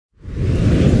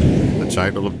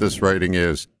title of this writing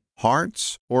is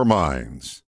Hearts or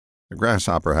Minds? The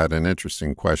Grasshopper had an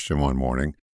interesting question one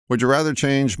morning. Would you rather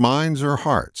change minds or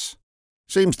hearts?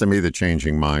 Seems to me that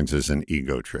changing minds is an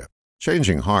ego trip.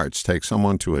 Changing hearts takes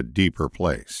someone to a deeper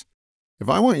place. If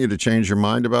I want you to change your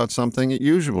mind about something, it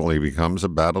usually becomes a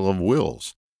battle of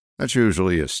wills. That's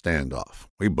usually a standoff.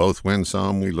 We both win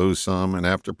some, we lose some, and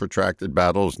after protracted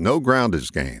battles, no ground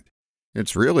is gained.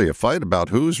 It's really a fight about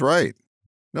who's right.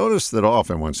 Notice that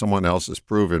often when someone else is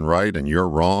proven right and you're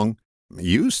wrong,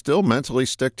 you still mentally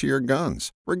stick to your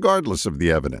guns, regardless of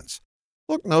the evidence.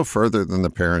 Look no further than the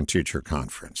parent-teacher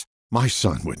conference. My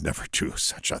son would never do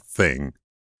such a thing.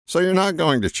 So you're not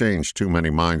going to change too many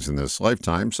minds in this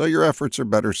lifetime, so your efforts are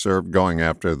better served going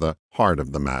after the heart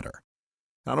of the matter.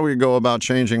 How do we go about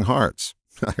changing hearts?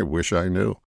 I wish I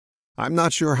knew. I'm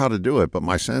not sure how to do it, but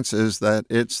my sense is that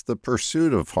it's the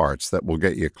pursuit of hearts that will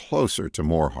get you closer to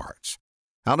more hearts.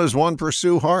 How does one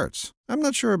pursue hearts? I'm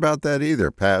not sure about that either,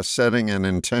 past setting an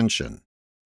intention.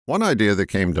 One idea that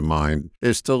came to mind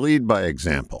is to lead by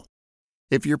example.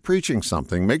 If you're preaching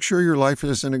something, make sure your life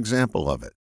is an example of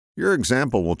it. Your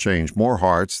example will change more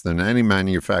hearts than any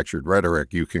manufactured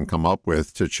rhetoric you can come up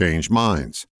with to change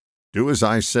minds. Do as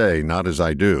I say, not as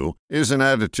I do, is an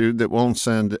attitude that won't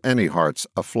send any hearts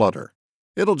aflutter.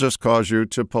 It'll just cause you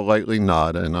to politely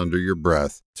nod and under your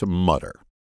breath to mutter.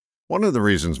 One of the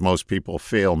reasons most people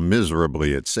fail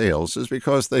miserably at sales is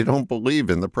because they don't believe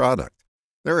in the product.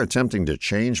 They're attempting to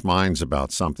change minds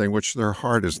about something which their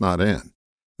heart is not in.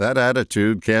 That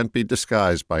attitude can't be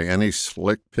disguised by any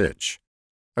slick pitch.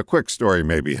 A quick story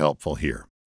may be helpful here.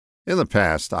 In the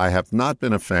past, I have not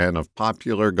been a fan of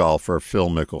popular golfer Phil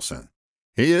Mickelson.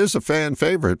 He is a fan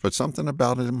favorite, but something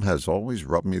about him has always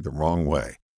rubbed me the wrong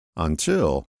way,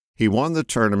 until he won the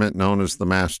tournament known as the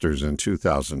Masters in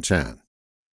 2010.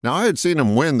 Now, I had seen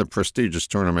him win the prestigious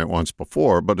tournament once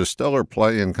before, but his stellar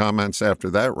play and comments after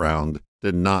that round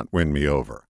did not win me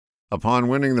over. Upon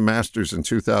winning the Masters in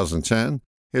 2010,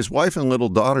 his wife and little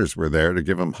daughters were there to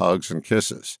give him hugs and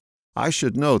kisses. I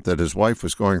should note that his wife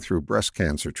was going through breast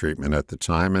cancer treatment at the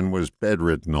time and was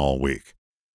bedridden all week.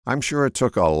 I'm sure it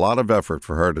took a lot of effort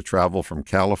for her to travel from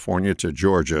California to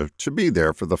Georgia to be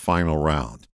there for the final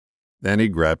round. Then he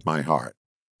grabbed my heart.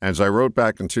 As I wrote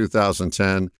back in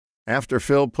 2010, after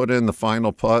Phil put in the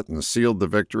final putt and sealed the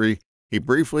victory, he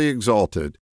briefly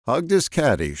exulted, hugged his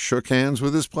caddy, shook hands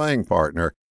with his playing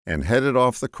partner, and headed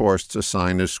off the course to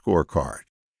sign his scorecard.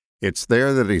 It's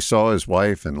there that he saw his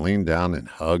wife and leaned down and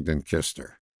hugged and kissed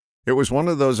her. It was one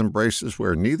of those embraces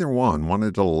where neither one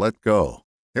wanted to let go.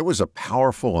 It was a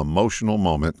powerful, emotional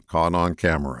moment caught on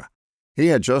camera. He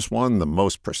had just won the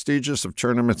most prestigious of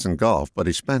tournaments in golf, but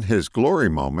he spent his glory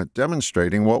moment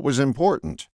demonstrating what was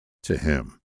important to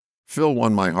him. Phil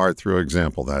won my heart through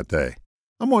example that day.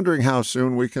 I'm wondering how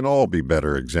soon we can all be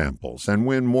better examples and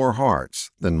win more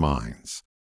hearts than minds.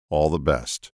 All the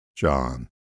best, John.